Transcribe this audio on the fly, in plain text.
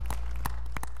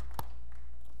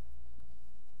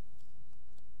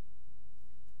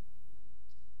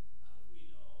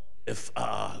if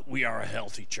we are a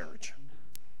healthy church?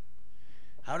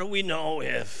 How do we know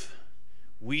if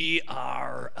we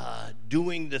are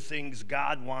doing the things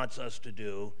God wants us to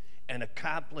do and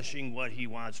accomplishing what he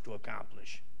wants to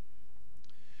accomplish?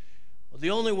 Well,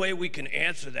 the only way we can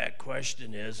answer that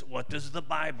question is, what does the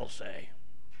Bible say?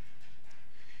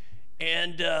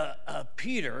 And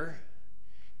Peter,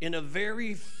 in a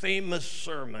very famous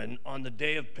sermon on the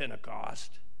day of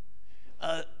Pentecost,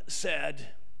 said,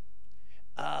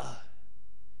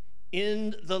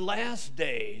 in the last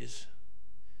days,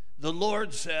 the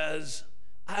Lord says,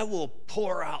 I will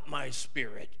pour out my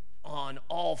Spirit on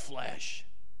all flesh.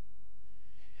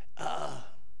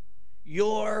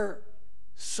 Your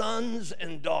sons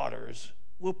and daughters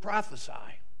will prophesy.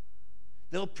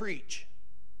 They'll preach.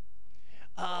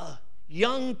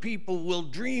 Young people will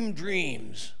dream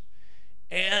dreams.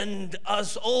 And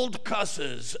us old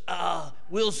cusses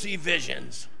will see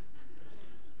visions.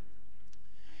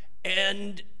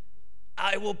 And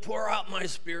I will pour out my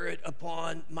Spirit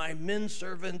upon my men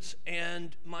servants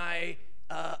and my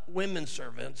women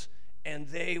servants, and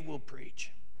they will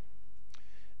preach.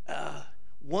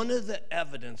 One of the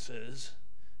evidences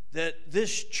that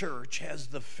this church has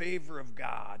the favor of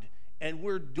God and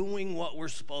we're doing what we're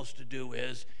supposed to do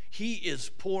is he is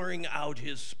pouring out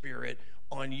his Spirit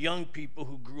on young people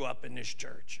who grew up in this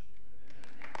church.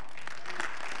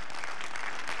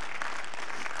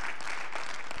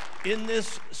 In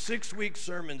this 6-week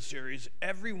sermon series,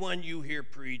 everyone you hear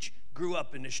preach grew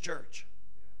up in this church.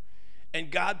 And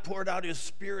God poured out his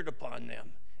Spirit upon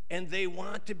them. And they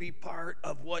want to be part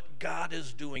of what God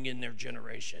is doing in their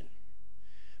generation.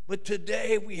 But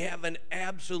today we have an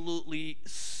absolutely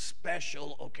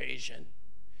special occasion.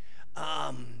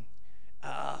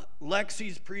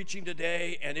 Lexi's preaching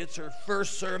today, and it's her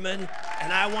first sermon,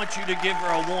 and I want you to give her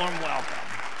a warm welcome.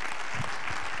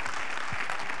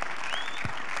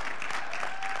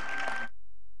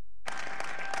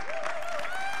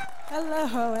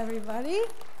 Hello, everybody.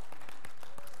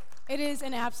 It is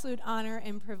an absolute honor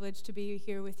and privilege to be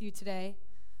here with you today.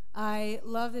 I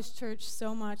love this church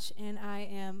so much, and I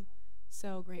am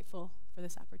so grateful for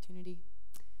this opportunity.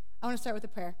 I want to start with a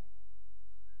prayer.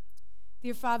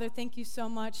 Dear Father, thank you so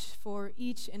much for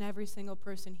each and every single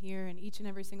person here and each and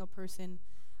every single person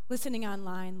listening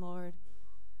online, Lord.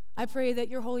 I pray that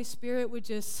your Holy Spirit would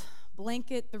just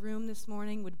blanket the room this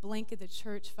morning, would blanket the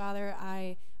church, Father.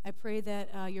 I pray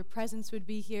that your presence would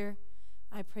be here.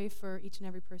 I pray for each and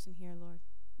every person here, Lord.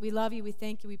 We love you, we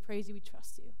thank you, we praise you, we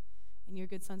trust you. In your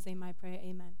good son's name I pray,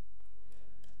 amen.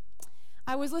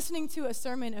 I was listening to a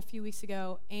sermon a few weeks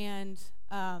ago, and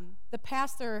the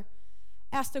pastor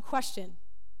asked a question.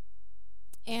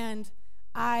 And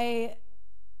I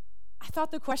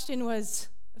thought the question was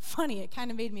funny. It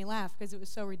kind of made me laugh because it was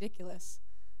so ridiculous.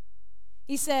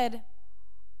 He said,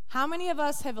 how many of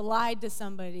us have lied to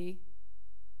somebody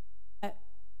that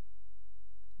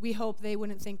we hope they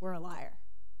wouldn't think we're a liar?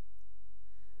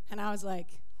 And I was like,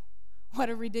 what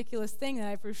a ridiculous thing that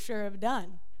I for sure have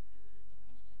done.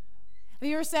 Have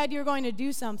you ever said you were going to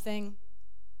do something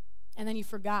and then you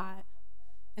forgot?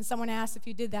 And someone asked if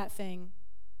you did that thing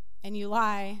and you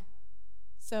lie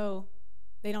so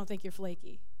they don't think you're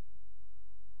flaky?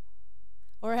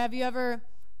 Or have you ever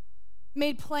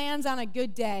made plans on a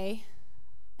good day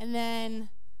and then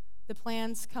the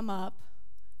plans come up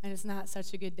and it's not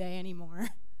such a good day anymore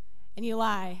and you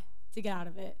lie to get out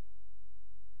of it?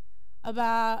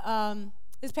 About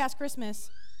this past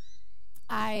Christmas,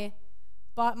 I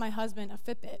bought my husband a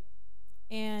Fitbit,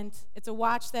 and it's a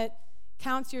watch that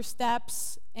counts your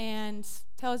steps and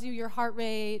tells you your heart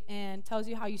rate and tells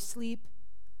you how you sleep.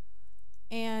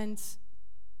 And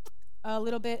a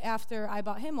little bit after I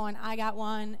bought him one, I got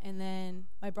one, and then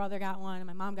my brother got one, and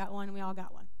my mom got one, and we all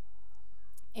got one.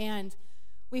 And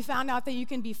we found out that you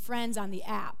can be friends on the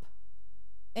app.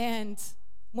 And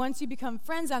once you become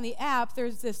friends on the app,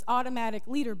 there's this automatic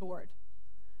leaderboard.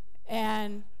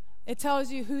 And it tells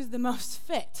you who's the most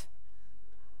fit.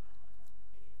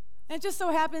 And it just so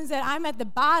happens that I'm at the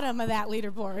bottom of that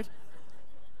leaderboard.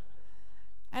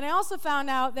 And I also found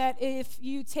out that if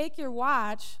you take your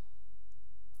watch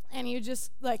and you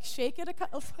just like shake it a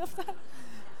couple of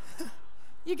times,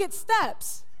 you get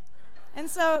steps. And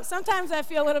so sometimes I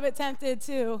feel a little bit tempted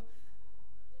to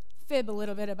fib a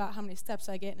little bit about how many steps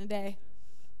I get in a day.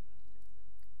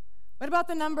 What about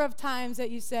the number of times that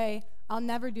you say, I'll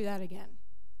never do that again?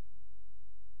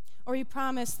 Or you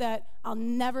promise that I'll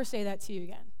never say that to you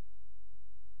again.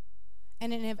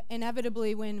 And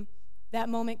inevitably, when that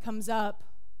moment comes up,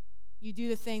 you do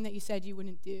the thing that you said you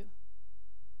wouldn't do.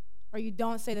 Or you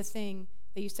don't say the thing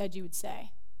that you said you would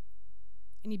say.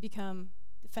 And you become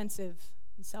defensive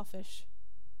and selfish.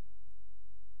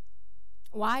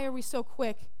 Why are we so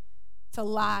quick to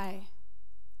lie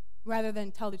rather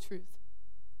than tell the truth?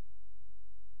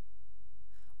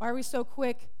 Why are we so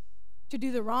quick to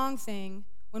do the wrong thing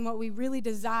when what we really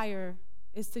desire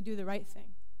is to do the right thing?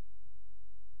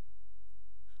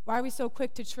 Why are we so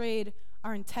quick to trade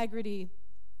our integrity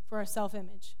for our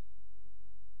self-image?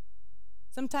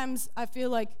 Sometimes I feel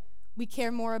like we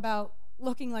care more about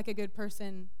looking like a good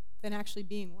person than actually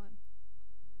being one.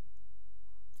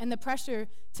 And the pressure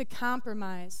to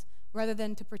compromise rather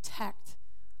than to protect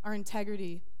our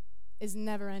integrity is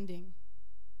never ending.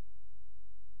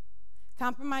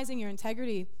 Compromising your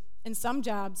integrity in some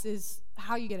jobs is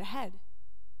how you get ahead.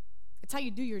 It's how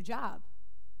you do your job.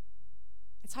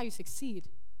 It's how you succeed.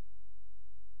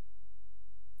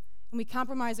 And we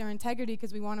compromise our integrity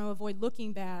because we want to avoid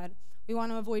looking bad. We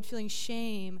want to avoid feeling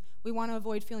shame. We want to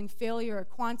avoid feeling failure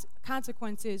or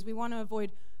consequences. We want to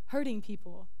avoid hurting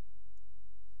people.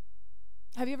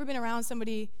 Have you ever been around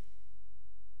somebody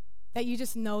that you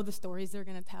just know the stories they're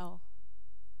going to tell?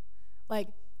 Like,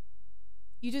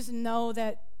 you just know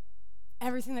that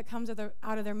everything that comes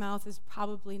out of their mouth is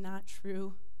probably not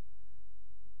true.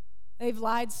 They've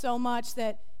lied so much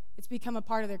that it's become a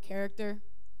part of their character.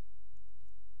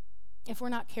 If we're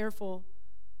not careful,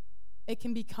 it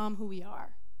can become who we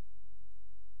are.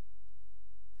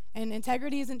 And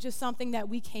integrity isn't just something that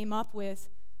we came up with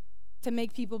to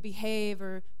make people behave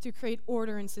or to create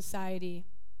order in society.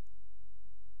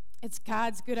 It's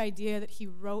God's good idea that he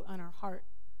wrote on our heart.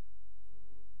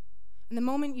 And the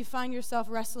moment you find yourself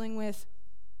wrestling with,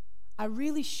 I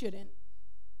really shouldn't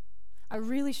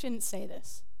say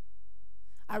this.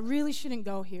 I really shouldn't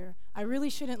go here. I really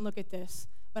shouldn't look at this,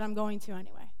 but I'm going to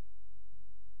anyway.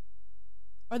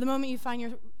 Or the moment you find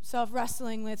yourself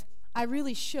wrestling with, I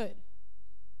really should.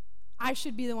 I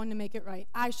should be the one to make it right.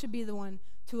 I should be the one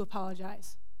to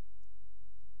apologize.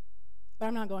 But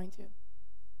I'm not going to.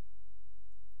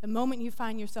 The moment you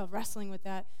find yourself wrestling with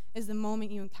that is the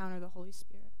moment you encounter the Holy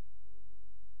Spirit.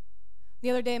 The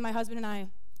other day, my husband and I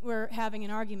were having an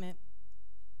argument.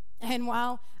 And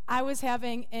while I was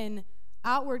having an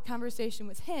outward conversation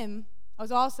with him, I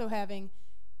was also having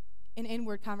an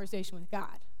inward conversation with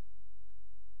God.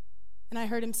 And I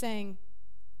heard him saying,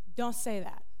 don't say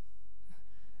that.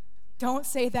 Don't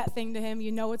say that thing to him.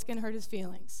 You know it's going to hurt his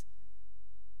feelings.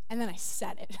 And then I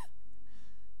said it.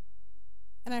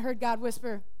 And I heard God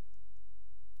whisper,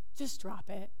 just drop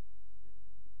it.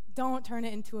 Don't turn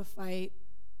it into a fight.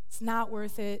 It's not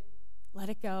worth it. Let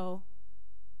it go.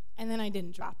 And then I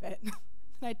didn't drop it.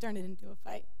 I turned it into a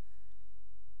fight.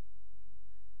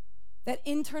 That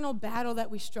internal battle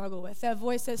that we struggle with, that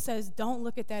voice that says, don't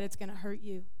look at that, it's going to hurt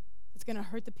you. It's going to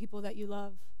hurt the people that you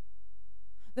love.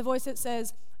 The voice that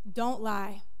says, don't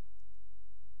lie.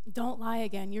 Don't lie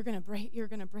again. You're going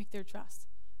to break their trust.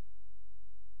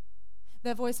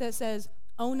 That voice that says,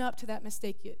 own up to that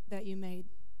mistake that you made.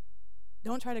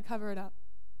 Don't try to cover it up.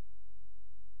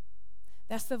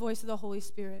 That's the voice of the Holy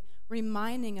Spirit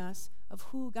reminding us of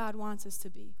who God wants us to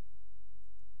be.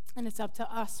 And it's up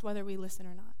to us whether we listen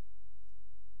or not.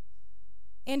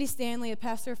 Andy Stanley, a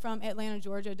pastor from Atlanta,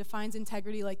 Georgia, defines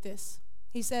integrity like this.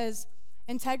 He says,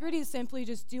 integrity is simply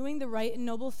just doing the right and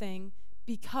noble thing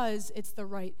because it's the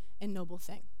right and noble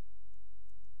thing.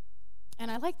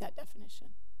 And I like that definition.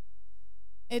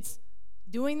 It's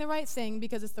doing the right thing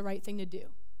because it's the right thing to do.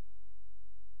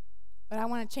 But I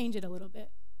want to change it a little bit.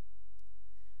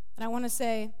 And I want to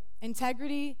say,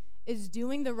 integrity is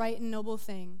doing the right and noble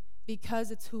thing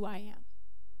because it's who I am.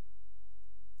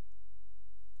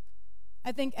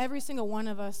 I think every single one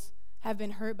of us have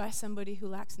been hurt by somebody who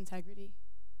lacks integrity.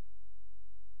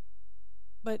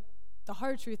 But the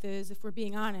hard truth is, if we're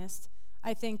being honest,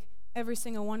 I think every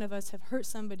single one of us have hurt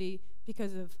somebody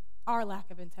because of our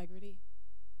lack of integrity.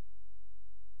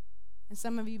 And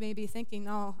some of you may be thinking,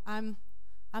 oh, I'm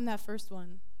that first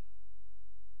one.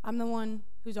 I'm the one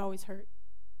who's always hurt.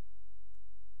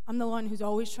 I'm the one who's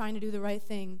always trying to do the right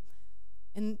thing,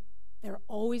 and they're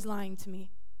always lying to me.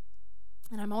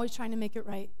 And I'm always trying to make it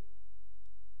right.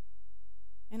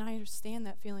 And I understand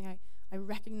that feeling. I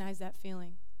recognize that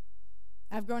feeling.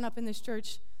 I've grown up in this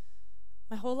church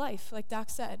my whole life, like Doc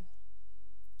said.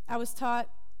 I was taught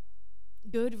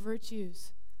good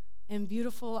virtues and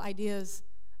beautiful ideas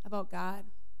about God.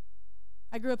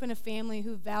 I grew up in a family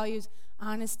who values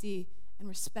honesty and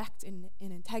respect and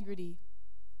integrity.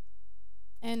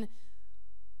 And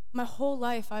my whole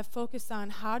life I've focused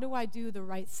on, how do I do the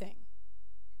right thing?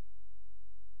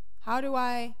 How do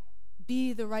I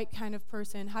be the right kind of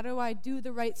person? How do I do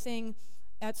the right thing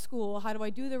at school? How do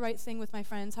I do the right thing with my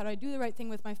friends? How do I do the right thing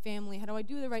with my family? How do I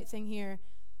do the right thing here?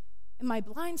 And my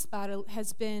blind spot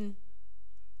has been,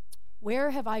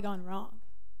 where have I gone wrong?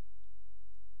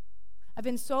 I've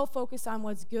been so focused on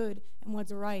what's good and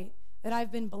what's right that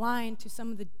I've been blind to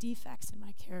some of the defects in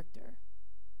my character.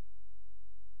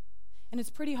 And it's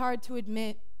pretty hard to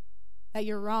admit that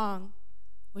you're wrong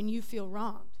when you feel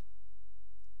wronged,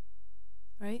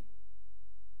 right?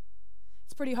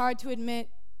 It's pretty hard to admit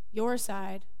your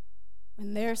side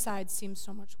when their side seems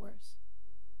so much worse.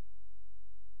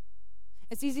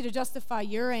 It's easy to justify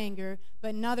your anger, but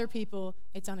in other people,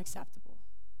 it's unacceptable.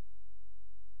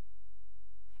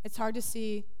 It's hard to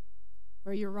see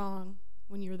where you're wrong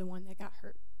when you're the one that got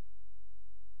hurt.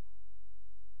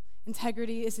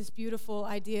 Integrity is this beautiful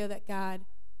idea that God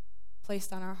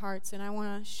placed on our hearts, and I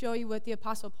want to show you what the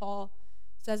Apostle Paul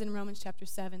says in Romans chapter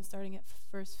 7, starting at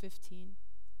verse 15.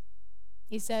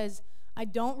 He says, I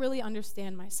don't really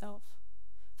understand myself,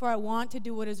 for I want to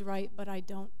do what is right, but I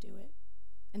don't do it.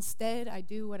 Instead, I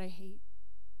do what I hate.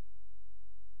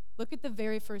 Look at the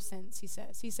very first sentence he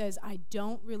says. He says, I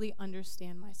don't really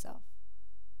understand myself.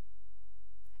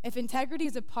 If integrity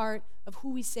is a part of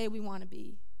who we say we want to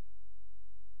be,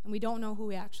 and we don't know who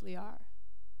we actually are,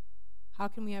 how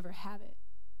can we ever have it?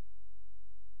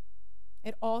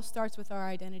 It all starts with our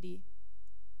identity.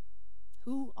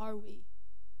 Who are we?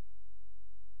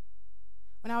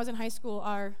 When I was in high school,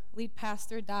 our lead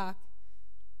pastor, Doc,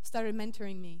 started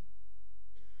mentoring me.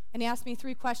 And he asked me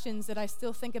 3 questions that I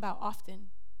still think about often.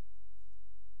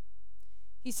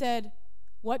 He said,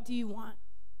 what do you want?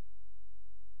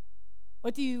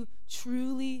 What do you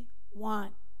truly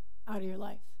want out of your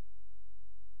life?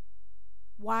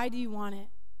 Why do you want it?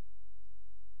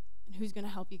 And who's going to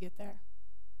help you get there?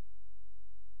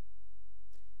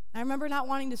 I remember not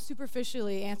wanting to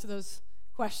superficially answer those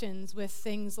questions with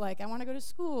things like, I want to go to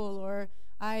school, or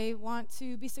I want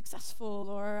to be successful,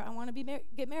 or I want to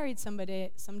get married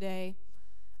someday.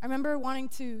 I remember wanting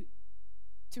to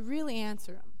really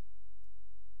answer them.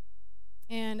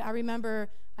 And I remember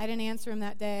I didn't answer him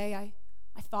that day.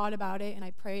 I thought about it, and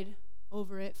I prayed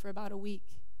over it for about a week.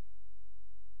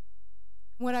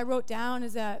 What I wrote down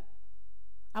is that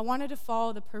I wanted to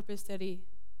follow the purpose that he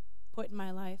put in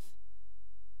my life,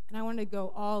 and I wanted to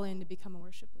go all in to become a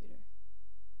worship leader.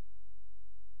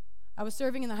 I was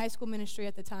serving in the high school ministry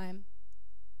at the time,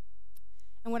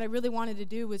 and what I really wanted to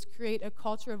do was create a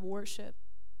culture of worship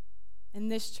in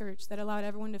this church that allowed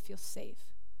everyone to feel safe,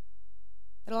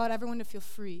 that allowed everyone to feel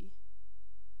free,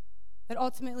 that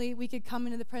ultimately we could come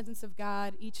into the presence of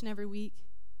God each and every week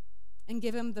and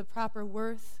give him the proper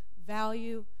worth,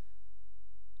 value,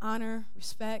 honor,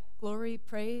 respect, glory,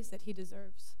 praise that he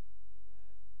deserves.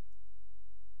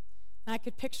 And I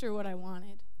could picture what I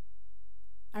wanted.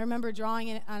 I remember drawing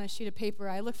it on a sheet of paper.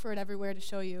 I looked for it everywhere to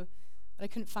show you, but I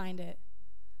couldn't find it.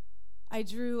 I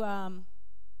drew a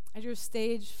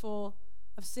stage full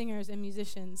of singers and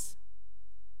musicians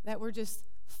that were just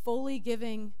fully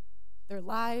giving their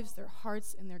lives, their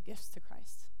hearts, and their gifts to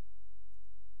Christ.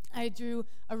 I drew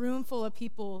a room full of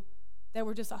people that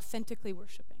were just authentically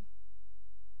worshiping.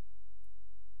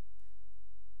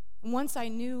 And once I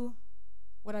knew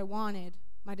what I wanted,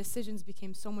 my decisions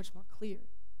became so much more clear.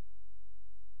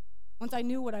 Once I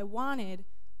knew what I wanted,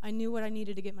 I knew what I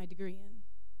needed to get my degree in.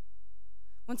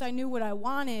 Once I knew what I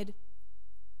wanted,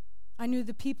 I knew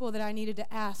the people that I needed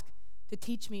to ask to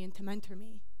teach me and to mentor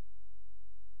me.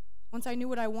 Once I knew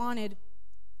what I wanted,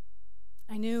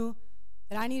 I knew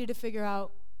that I needed to figure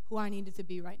out who I needed to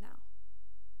be right now.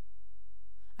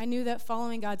 I knew that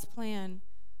following God's plan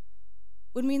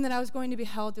would mean that I was going to be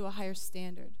held to a higher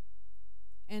standard,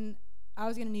 and I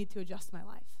was going to need to adjust my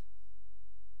life.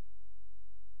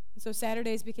 And so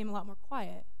Saturdays became a lot more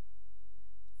quiet,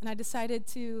 and I decided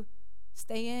to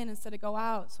stay in instead of go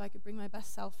out so I could bring my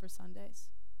best self for Sundays.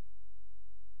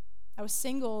 I was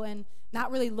single and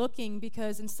not really looking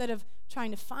because instead of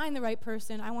trying to find the right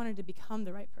person, I wanted to become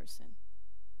the right person.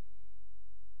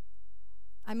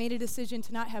 I made a decision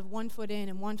to not have one foot in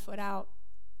and one foot out.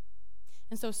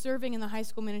 And so serving in the high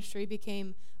school ministry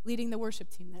became leading the worship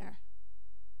team there.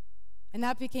 And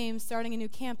that became starting a new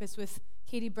campus with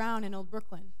Katie Brown in Old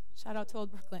Brooklyn. Shout out to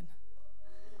Old Brooklyn.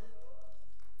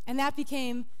 And that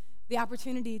became the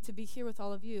opportunity to be here with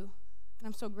all of you. And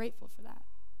I'm so grateful for that.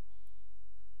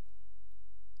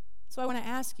 So I want to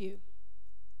ask you,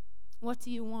 what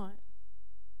do you want?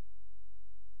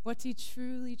 What do you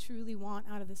truly, truly want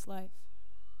out of this life?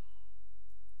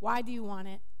 Why do you want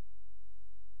it?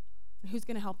 And who's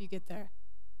going to help you get there?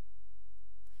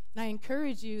 And I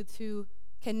encourage you to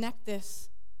connect this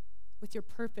with your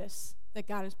purpose that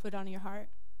God has put on your heart.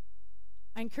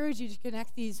 I encourage you to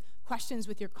connect these questions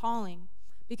with your calling,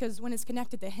 because when it's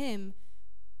connected to Him,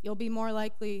 you'll be more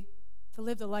likely to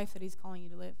live the life that He's calling you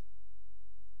to live.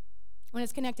 When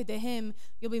it's connected to Him,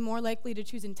 you'll be more likely to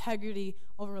choose integrity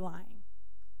over lying.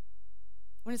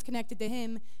 When it's connected to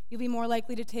Him, you'll be more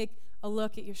likely to take a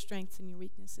look at your strengths and your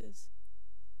weaknesses.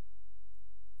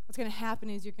 What's going to happen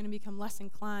is you're going to become less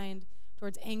inclined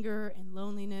towards anger and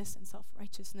loneliness and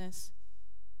self-righteousness.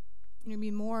 And you're going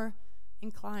to be more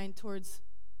inclined towards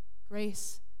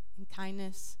grace and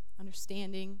kindness,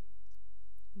 understanding.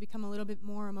 You'll become a little bit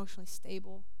more emotionally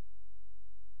stable.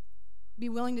 Be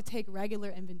willing to take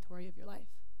regular inventory of your life.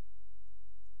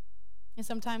 And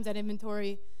sometimes that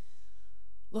inventory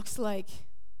looks like,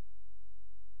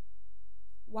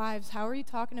 wives, how are you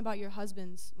talking about your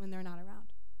husbands when they're not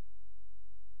around?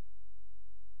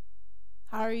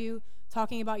 How are you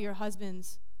talking about your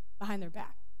husbands behind their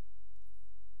back?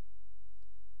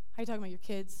 How are you talking about your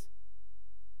kids?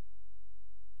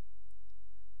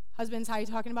 Husbands, how are you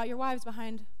talking about your wives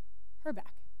behind her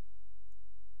back?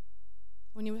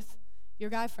 When you're with your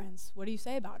guy friends, what do you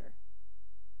say about her?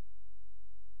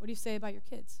 What do you say about your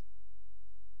kids?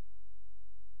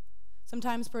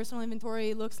 Sometimes personal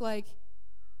inventory looks like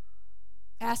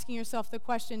asking yourself the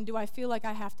question, do I feel like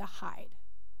I have to hide?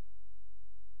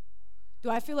 Do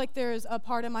I feel like there's a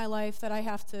part of my life that I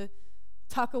have to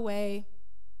tuck away,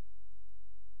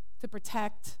 to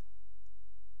protect?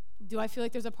 Do I feel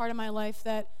like there's a part of my life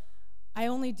that I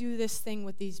only do this thing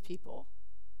with these people?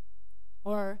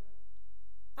 Or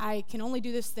I can only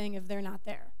do this thing if they're not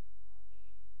there?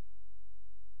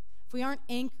 If we aren't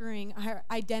anchoring our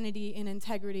identity in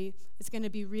integrity, it's going to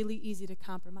be really easy to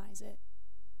compromise it.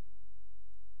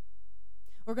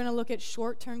 We're going to look at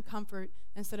short-term comfort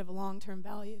instead of long-term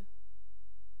value.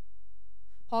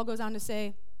 Paul goes on to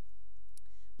say,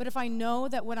 but if I know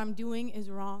that what I'm doing is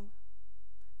wrong,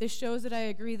 this shows that I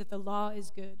agree that the law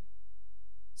is good.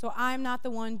 So I'm not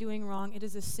the one doing wrong. It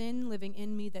is a sin living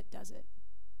in me that does it.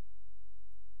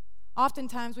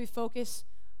 Oftentimes we focus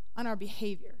on our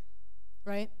behavior,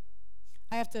 right?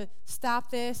 I have to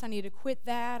stop this. I need to quit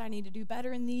that. I need to do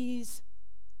better in these.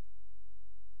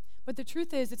 But the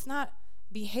truth is, it's not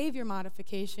behavior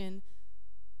modification.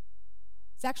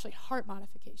 It's actually heart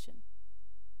modification.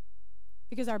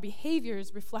 Because our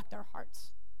behaviors reflect our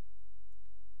hearts.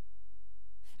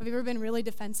 Have you ever been really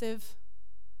defensive?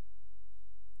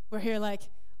 Where you're like,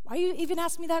 why you even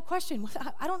ask me that question?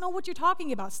 I don't know what you're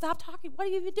talking about. Stop talking. What are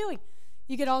you even doing?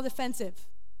 You get all defensive.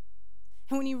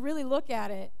 And when you really look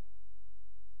at it,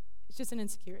 it's just an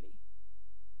insecurity.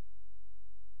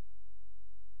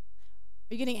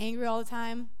 Are you getting angry all the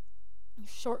time? You're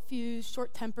short-fused,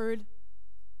 short-tempered.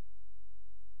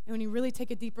 And when you really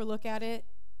take a deeper look at it,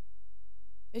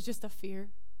 it's just a fear.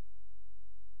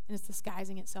 And it's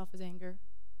disguising itself as anger.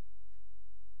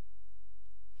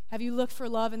 Have you looked for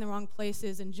love in the wrong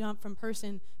places and jumped from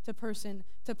person to person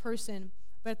to person,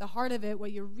 but at the heart of it,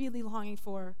 what you're really longing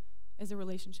for is a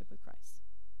relationship with Christ?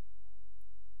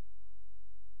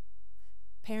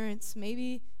 Parents,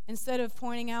 maybe instead of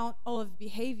pointing out all of the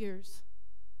behaviors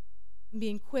and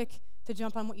being quick to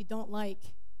jump on what you don't like,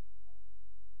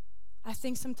 I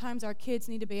think sometimes our kids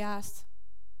need to be asked,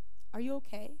 are you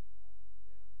okay?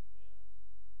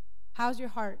 How's your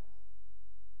heart?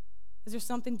 Is there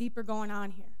something deeper going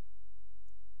on here?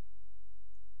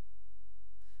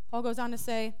 Paul goes on to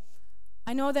say,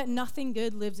 I know that nothing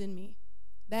good lives in me.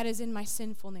 That is in my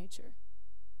sinful nature.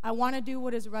 I want to do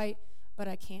what is right, but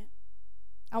I can't.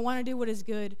 I want to do what is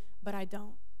good, but I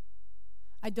don't.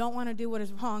 I don't want to do what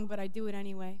is wrong, but I do it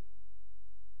anyway.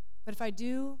 But if I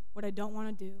do what I don't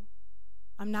want to do,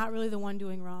 I'm not really the one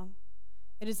doing wrong.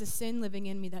 It is the sin living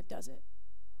in me that does it.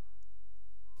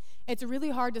 It's really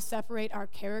hard to separate our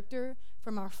character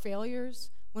from our failures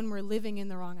when we're living in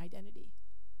the wrong identity.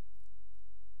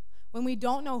 When we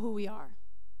don't know who we are,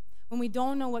 when we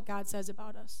don't know what God says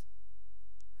about us,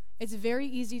 it's very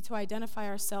easy to identify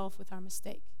ourselves with our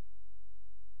mistake.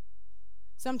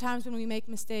 Sometimes when we make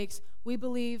mistakes, we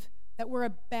believe that we're a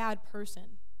bad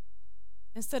person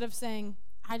instead of saying,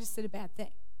 I just did a bad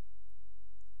thing.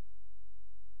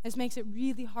 This makes it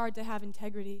really hard to have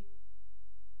integrity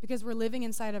because we're living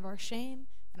inside of our shame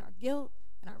and our guilt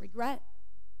and our regret.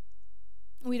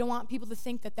 And we don't want people to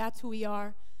think that that's who we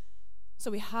are, so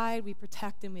we hide, we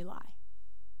protect, and we lie.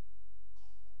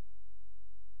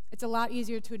 It's a lot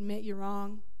easier to admit you're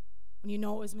wrong when you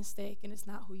know it was a mistake and it's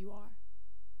not who you are.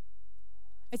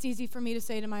 It's easy for me to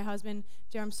say to my husband,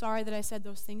 Jer, I'm sorry that I said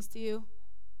those things to you.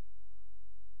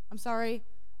 I'm sorry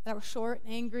that I was short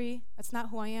and angry. That's not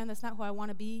who I am. That's not who I want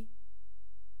to be.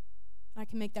 And I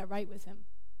can make that right with him.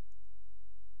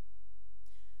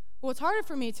 But what's harder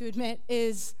for me to admit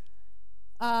is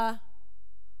when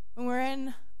we're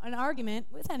in an argument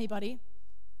with anybody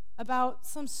about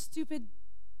some stupid,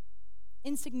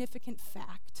 insignificant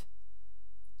fact.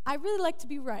 I really like to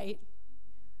be right.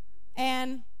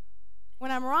 And when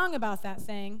I'm wrong about that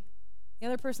saying, the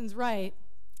other person's right,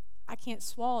 I can't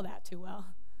swallow that too well.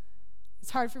 It's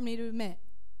hard for me to admit.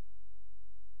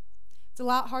 It's a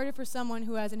lot harder for someone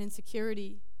who has an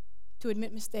insecurity to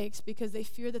admit mistakes because they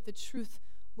fear that the truth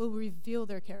will reveal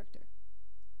their character.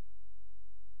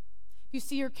 If you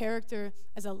see your character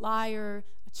as a liar,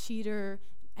 a cheater,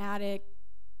 an addict,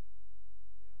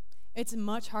 it's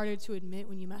much harder to admit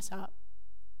when you mess up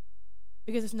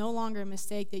because it's no longer a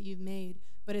mistake that you've made,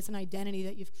 but it's an identity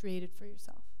that you've created for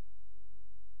yourself.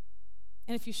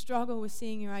 And if you struggle with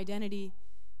seeing your identity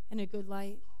in a good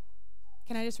light,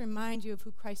 can I just remind you of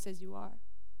who Christ says you are?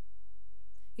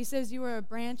 He says you are a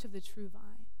branch of the true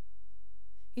vine.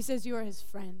 He says you are his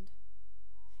friend.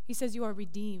 He says you are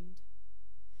redeemed.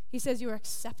 He says you are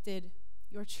accepted,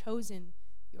 you are chosen,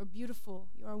 you are beautiful,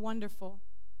 you are wonderful.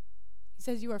 He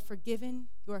says you are forgiven,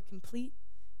 you are complete,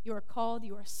 you are called,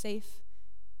 you are safe,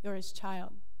 you are his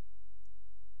child.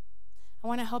 I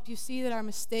want to help you see that our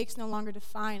mistakes no longer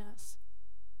define us.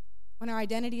 When our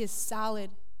identity is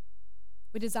solid,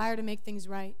 we desire to make things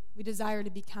right. We desire to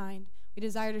be kind. We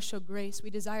desire to show grace. We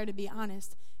desire to be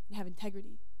honest and have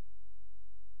integrity.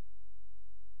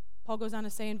 Paul goes on to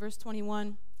say in verse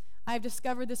 21, I have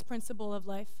discovered this principle of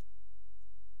life,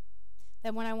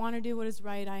 that when I want to do what is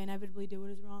right, I inevitably do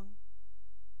what is wrong.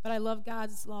 But I love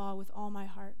God's law with all my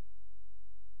heart.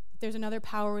 But there's another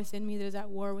power within me that is at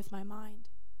war with my mind.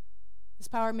 This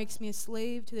power makes me a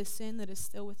slave to the sin that is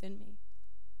still within me.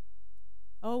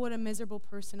 Oh, what a miserable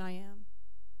person I am.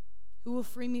 Who will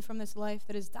free me from this life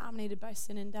that is dominated by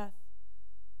sin and death?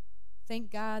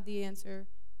 Thank God the answer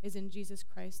is in Jesus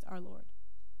Christ our Lord.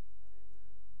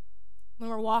 When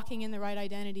we're walking in the right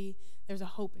identity, there's a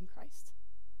hope in Christ.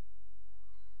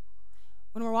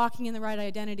 When we're walking in the right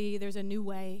identity, there's a new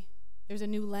way, there's a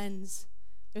new lens,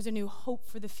 there's a new hope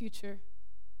for the future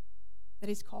that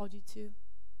he's called you to.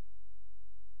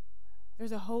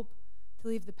 There's a hope to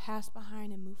leave the past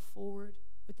behind and move forward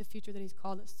with the future that he's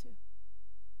called us to.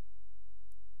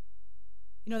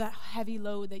 You know, that heavy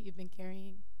load that you've been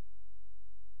carrying,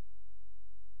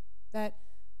 that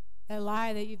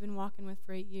lie that you've been walking with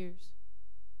for 8 years,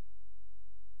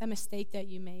 that mistake that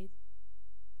you made,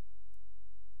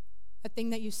 that thing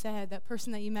that you said, that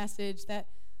person that you messaged, that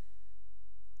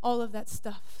all of that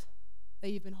stuff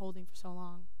that you've been holding for so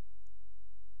long.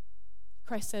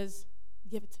 Christ says,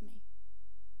 give it to me.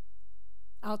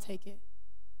 I'll take it.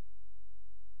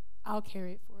 I'll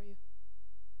carry it for you.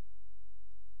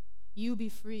 You be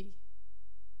free.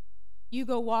 You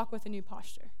go walk with a new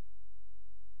posture.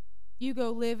 You go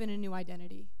live in a new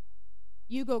identity.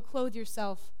 You go clothe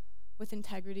yourself with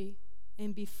integrity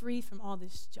and be free from all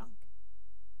this junk.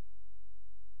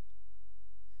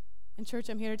 And church,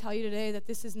 I'm here to tell you today that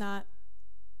this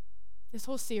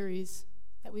whole series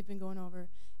that we've been going over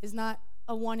is not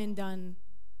a one and done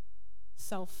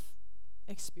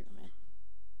self-experiment.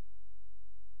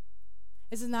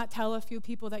 This is not tell a few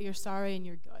people that you're sorry and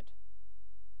you're good.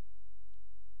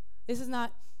 This is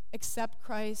not accept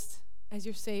Christ as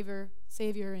your Savior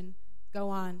and go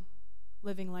on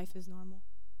living life as normal.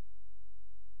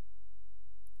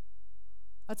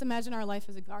 Let's imagine our life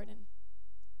as a garden.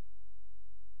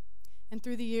 And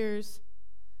through the years,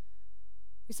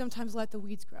 we sometimes let the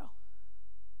weeds grow.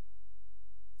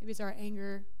 Maybe it's our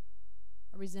anger,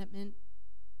 our resentment,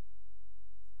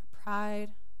 our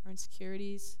pride, our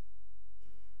insecurities.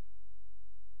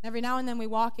 And every now and then we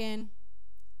walk in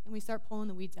and we start pulling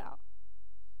the weeds out.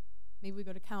 Maybe we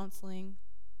go to counseling.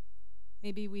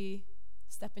 Maybe we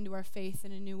step into our faith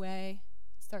in a new way,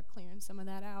 start clearing some of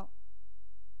that out.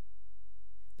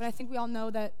 But I think we all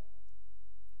know that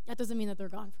doesn't mean that they're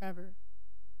gone forever.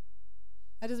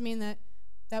 That doesn't mean that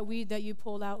that weed that you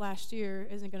pulled out last year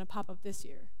isn't going to pop up this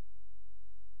year.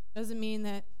 Doesn't mean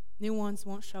that new ones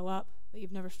won't show up that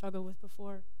you've never struggled with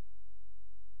before.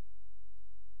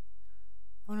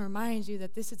 I want to remind you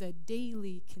that this is a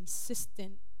daily,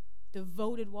 consistent,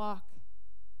 devoted walk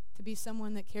to be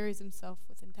someone that carries himself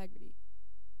with integrity.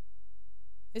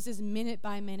 This is minute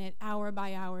by minute, hour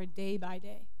by hour, day by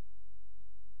day.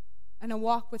 And a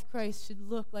walk with Christ should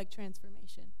look like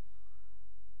transformation.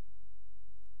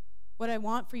 What I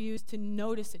want for you is to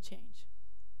notice a change.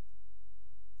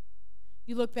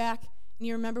 You look back and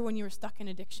you remember when you were stuck in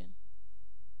addiction.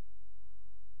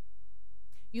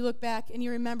 You look back and you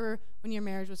remember when your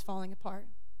marriage was falling apart.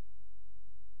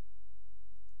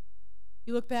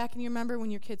 You look back and you remember when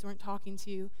your kids weren't talking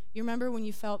to you. You remember when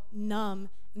you felt numb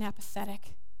and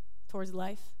apathetic towards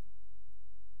life.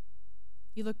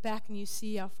 You look back and you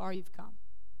see how far you've come.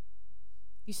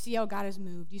 You see how God has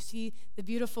moved. You see the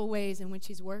beautiful ways in which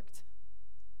he's worked.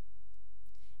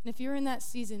 And if you're in that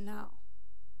season now,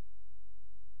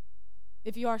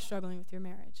 if you are struggling with your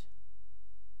marriage,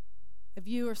 if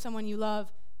you or someone you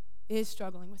love is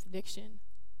struggling with addiction,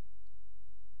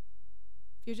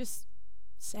 if you're just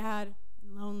sad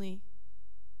and lonely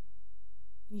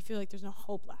and you feel like there's no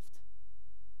hope left,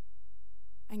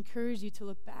 I encourage you to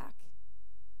look back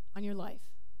on your life.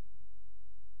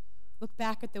 Look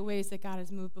back at the ways that God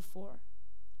has moved before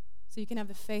so you can have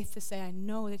the faith to say, I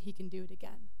know that he can do it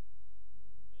again.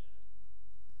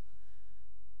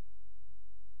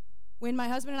 When my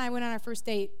husband and I went on our first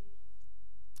date,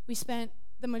 we spent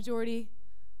the majority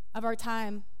of our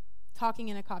time talking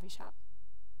in a coffee shop.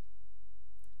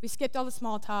 We skipped all the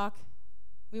small talk.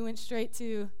 We went straight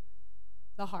to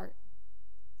the heart.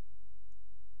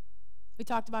 We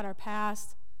talked about our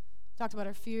past. We talked about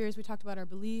our fears. We talked about our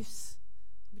beliefs.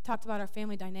 We talked about our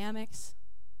family dynamics.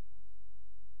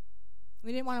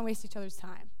 We didn't want to waste each other's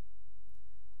time.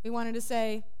 We wanted to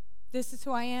say, this is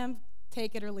who I am,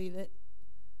 take it or leave it.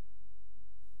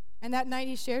 And that night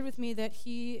he shared with me that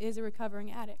he is a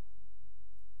recovering addict.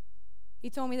 He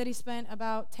told me that he spent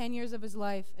about 10 years of his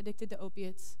life addicted to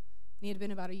opiates, and he had been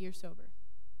about a year sober.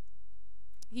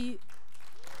 He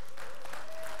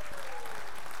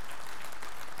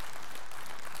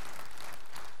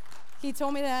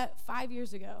told me that 5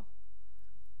 years ago.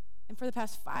 And for the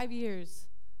past 5 years,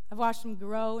 I've watched him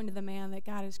grow into the man that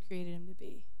God has created him to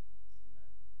be.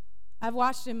 I've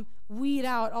watched him weed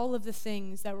out all of the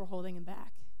things that were holding him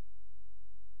back.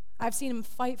 I've seen him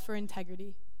fight for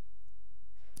integrity.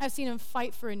 I've seen him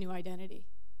fight for a new identity.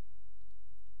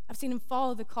 I've seen him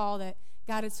follow the call that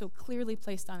God had so clearly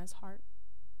placed on his heart.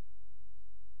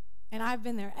 And I've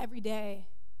been there every day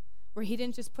where he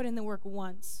didn't just put in the work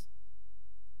once,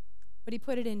 but he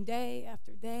put it in day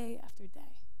after day after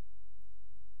day.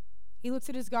 He looks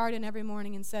at his garden every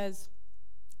morning and says,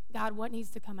 God, what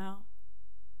needs to come out?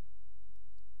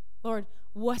 Lord,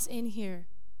 what's in here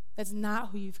that's not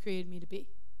who you've created me to be?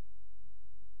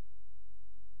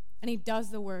 And he does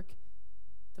the work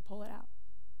to pull it out.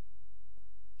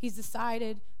 He's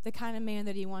decided the kind of man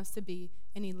that he wants to be,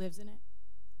 and he lives in it.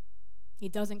 He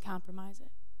doesn't compromise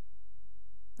it.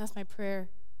 That's my prayer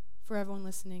for everyone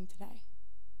listening today.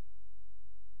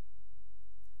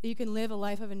 That you can live a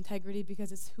life of integrity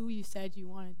because it's who you said you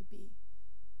wanted to be,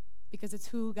 because it's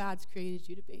who God's created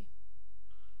you to be.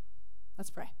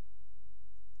 Let's pray.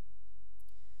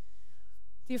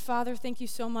 Dear Father, thank you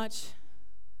so much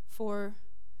for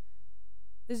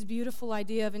this beautiful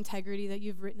idea of integrity that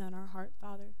you've written on our heart,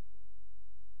 Father.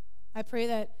 I pray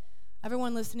that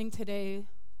everyone listening today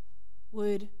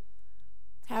would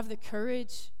have the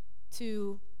courage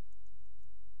to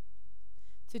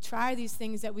try these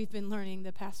things that we've been learning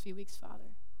the past few weeks,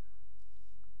 Father.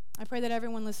 I pray that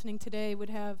everyone listening today would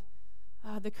have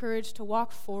the courage to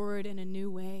walk forward in a new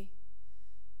way,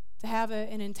 to have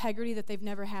an integrity that they've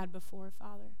never had before,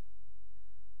 Father.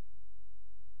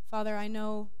 Father, I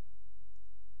know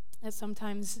that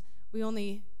sometimes we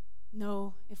only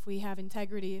know if we have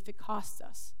integrity if it costs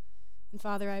us. And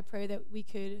Father, I pray that we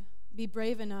could be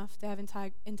brave enough to have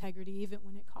integrity even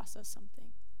when it costs us something.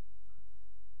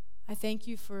 I thank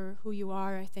you for who you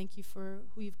are. I thank you for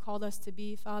who you've called us to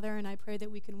be, Father, and I pray that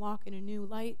we can walk in a new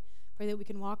light. Pray that we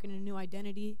can walk in a new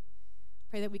identity.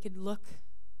 Pray that we could look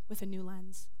with a new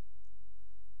lens.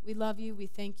 We love you. We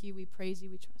thank you. We praise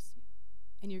you. We trust you.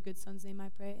 In your good son's name I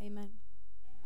pray. Amen.